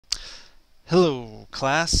Hello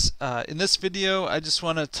class. In this video I just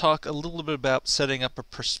want to talk a little bit about setting up a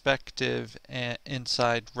perspective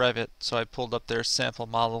inside Revit. So I pulled up their sample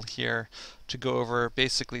model here to go over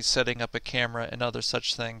basically setting up a camera and other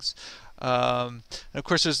such things. And of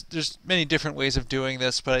course there's many different ways of doing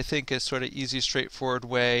this, but I think a sort of easy, straightforward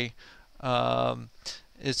way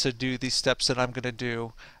is to do these steps that I'm going to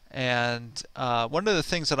do. And one of the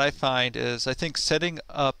things that I find is I think setting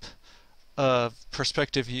up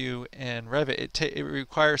perspective view in Revit, it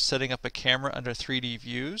requires setting up a camera under 3D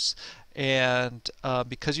views, and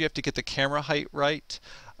because you have to get the camera height right,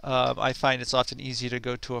 I find it's often easy to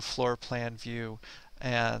go to a floor plan view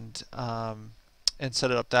and set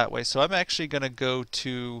it up that way. So I'm actually going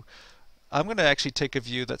to actually take a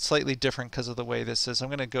view that's slightly different because of the way this is. I'm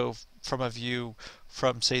going to go from a view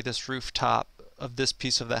from, say, this rooftop of this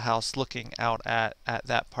piece of the house looking out at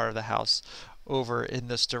that part of the house over in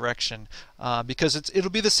this direction, because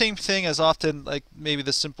it'll be the same thing as often like maybe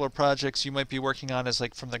the simpler projects you might be working on is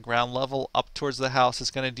like from the ground level up towards the house.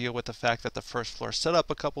 It's going to deal with the fact that the first floor set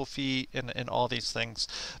up a couple feet, and all these things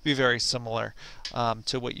be very similar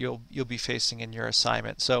to what you'll be facing in your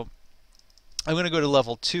assignment. So I'm going to go to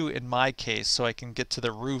level 2 in my case so I can get to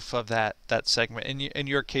the roof of that segment. In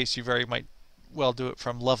your case, you very might well do it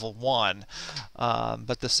from level 1,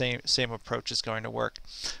 but the same approach is going to work.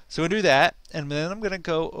 So we'll do that, and then I'm going to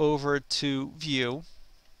go over to View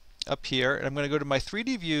up here, and I'm going to go to my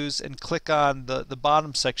 3D views and click on the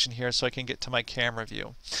bottom section here so I can get to my camera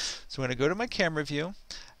view. So I'm going to go to my camera view,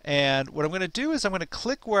 and what I'm going to do is I'm going to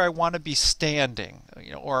click where I want to be standing,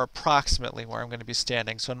 or approximately where I'm going to be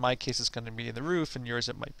standing. So in my case it's going to be the roof, and yours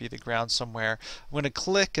it might be the ground somewhere. I'm going to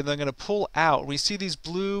click, and then I'm going to pull out. We see these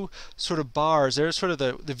blue sort of bars. There's sort of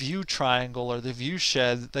the view triangle or the view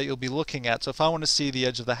shed that you'll be looking at. So if I want to see the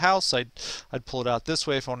edge of the house, I'd pull it out this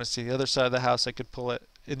way. If I want to see the other side of the house, I could pull it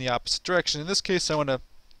in the opposite direction. In this case I want to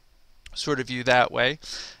sort of view that way,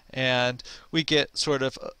 and we get sort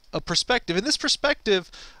of a perspective. In this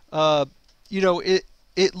perspective,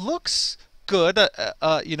 it looks good.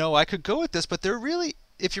 I could go with this, but there really,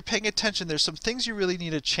 if you're paying attention, there's some things you really need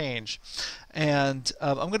to change, and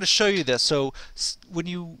I'm going to show you this. So when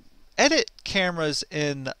you edit cameras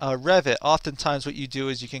in Revit, oftentimes what you do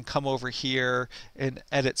is you can come over here and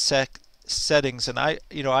edit settings, and I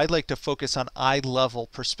like to focus on eye level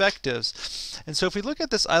perspectives. And so if we look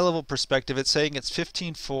at this eye level perspective, it's saying it's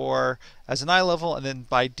 15.4 as an eye level, and then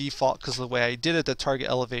by default, because of the way I did it, the target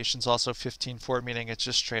elevation is also 15.4, meaning it's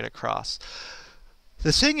just straight across.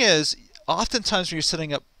 The thing is, oftentimes when you're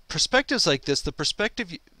setting up perspectives like this,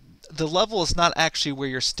 the level is not actually where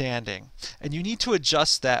you're standing, and you need to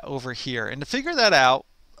adjust that over here. And to figure that out,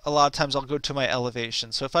 a lot of times I'll go to my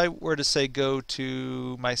elevation. So if I were to say go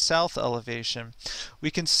to my south elevation, we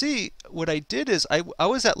can see what I did is I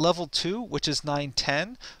was at level 2, which is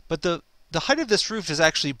 910, but the height of this roof is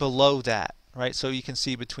actually below that, right? So you can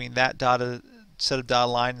see between that set of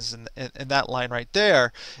dotted lines and that line right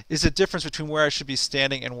there is the difference between where I should be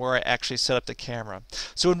standing and where I actually set up the camera.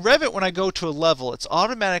 So in Revit, when I go to a level, it's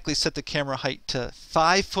automatically set the camera height to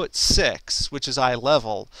 5'6", which is eye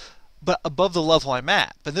level, but above the level I'm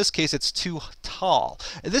at. But in this case, it's too tall.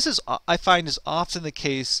 And this is, I find, is often the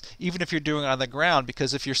case even if you're doing it on the ground,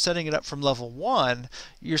 because if you're setting it up from level 1,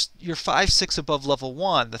 you're 5'6" above level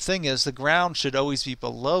 1. The thing is, the ground should always be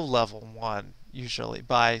below level 1, usually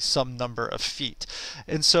by some number of feet.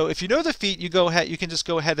 And so if you know the feet, you can just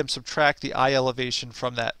go ahead and subtract the eye elevation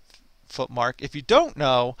from that foot mark. If you don't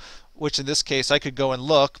know, which in this case I could go and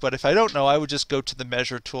look, but if I don't know, I would just go to the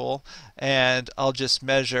measure tool, and I'll just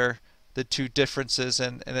measure the two differences,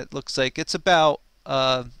 and it looks like it's about,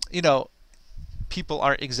 people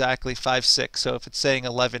aren't exactly 5'6", so if it's saying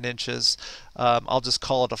 11 inches, I'll just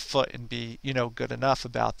call it a foot and be, good enough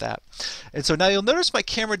about that. And so now you'll notice my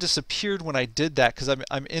camera disappeared when I did that, because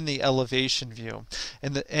I'm in the elevation view,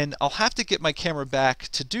 and I'll have to get my camera back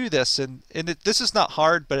to do this, and this is not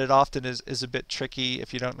hard, but it often is a bit tricky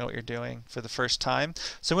if you don't know what you're doing for the first time.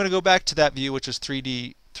 So I'm going to go back to that view, which is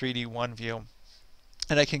 3D1 view,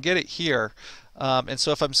 and I can get it here. And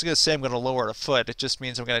so if I'm just going to say I'm going to lower it a foot, it just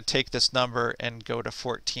means I'm going to take this number and go to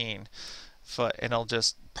 14 foot, and it'll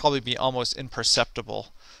just probably be almost imperceptible,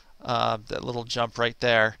 that little jump right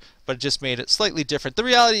there, but it just made it slightly different. The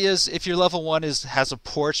reality is, if your level 1 has a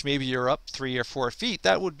porch, maybe you're up 3 or 4 feet,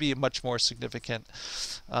 that would be a much more significant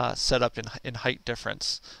setup in height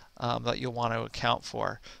difference that you'll want to account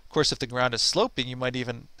for. Of course, if the ground is sloping, you might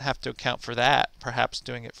even have to account for that, perhaps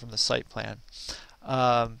doing it from the site plan.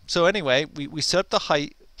 So anyway, we set up the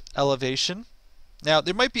height elevation. Now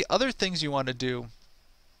there might be other things you want to do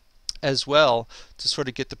as well to sort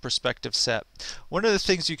of get the perspective set. One of the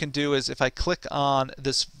things you can do is if I click on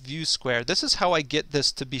this view square, this is how I get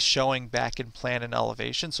this to be showing back in plan and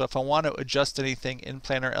elevation. So if I want to adjust anything in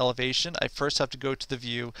plan or elevation, I first have to go to the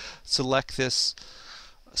view, select this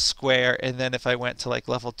square, and then if I went to like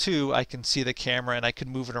level 2, I can see the camera and I can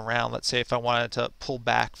move it around. Let's say if I wanted to pull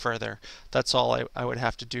back further, that's all I would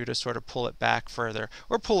have to do to sort of pull it back further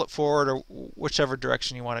or pull it forward, or whichever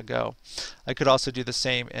direction you want to go. I could also do the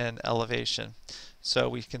same in elevation. So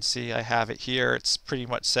we can see I have it here. It's pretty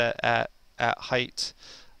much set at height.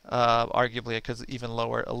 Arguably I could even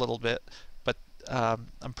lower it a little bit, but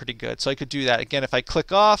I'm pretty good. So I could do that. Again, if I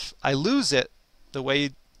click off, I lose it. The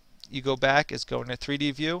way you go back is going to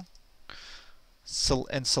 3D view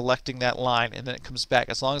and selecting that line, and then it comes back.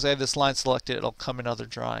 As long as I have this line selected, it'll come in other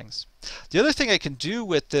drawings. The other thing I can do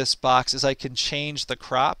with this box is I can change the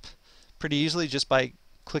crop pretty easily just by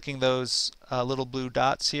clicking those little blue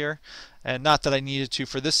dots here. And not that I needed to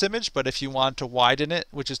for this image, but if you want to widen it,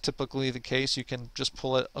 which is typically the case, you can just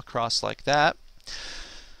pull it across like that.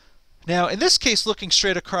 Now, in this case, looking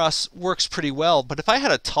straight across works pretty well, but if I had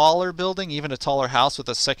a taller building, even a taller house with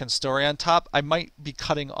a second story on top, I might be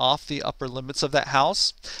cutting off the upper limits of that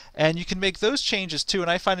house. And you can make those changes too, and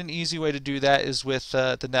I find an easy way to do that is with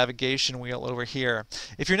the navigation wheel over here.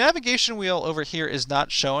 If your navigation wheel over here is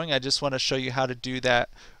not showing, I just want to show you how to do that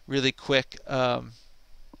really quick. And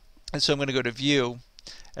so I'm going to go to View,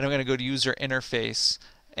 and I'm going to go to User Interface.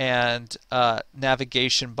 And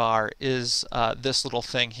navigation bar is this little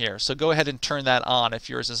thing here. So go ahead and turn that on if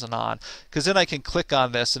yours isn't on, because then I can click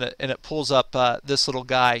on this and it pulls up this little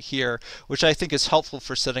guy here, which I think is helpful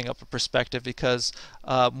for setting up a perspective, because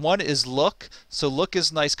one is look. So look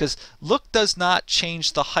is nice because look does not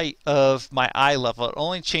change the height of my eye level. It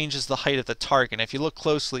only changes the height of the target. And if you look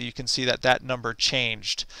closely, you can see that that number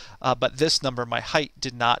changed, but this number, my height,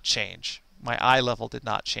 did not change. My eye level did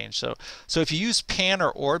not change. So if you use pan or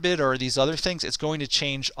orbit or these other things, it's going to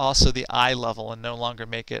change also the eye level and no longer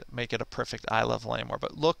make it a perfect eye level anymore.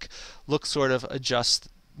 But look sort of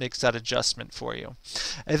makes that adjustment for you.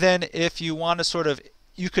 And then if you want to sort of,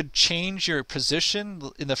 you could change your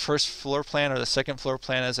position in the first floor plan or the second floor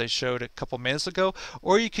plan as I showed a couple minutes ago,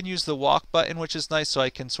 or you can use the walk button, which is nice, so I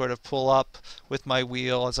can sort of pull up with my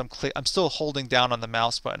wheel as I'm still holding down on the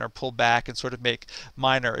mouse button, or pull back and sort of make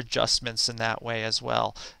minor adjustments in that way as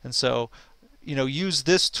well. And so, you know, use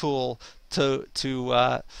this tool to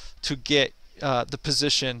get the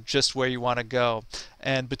position just where you want to go.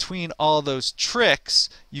 And between all those tricks,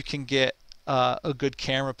 you can get a good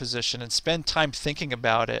camera position and spend time thinking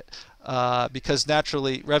about it, because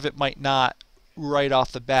naturally Revit might not right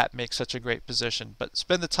off the bat make such a great position, but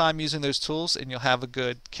spend the time using those tools and you'll have a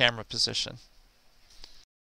good camera position.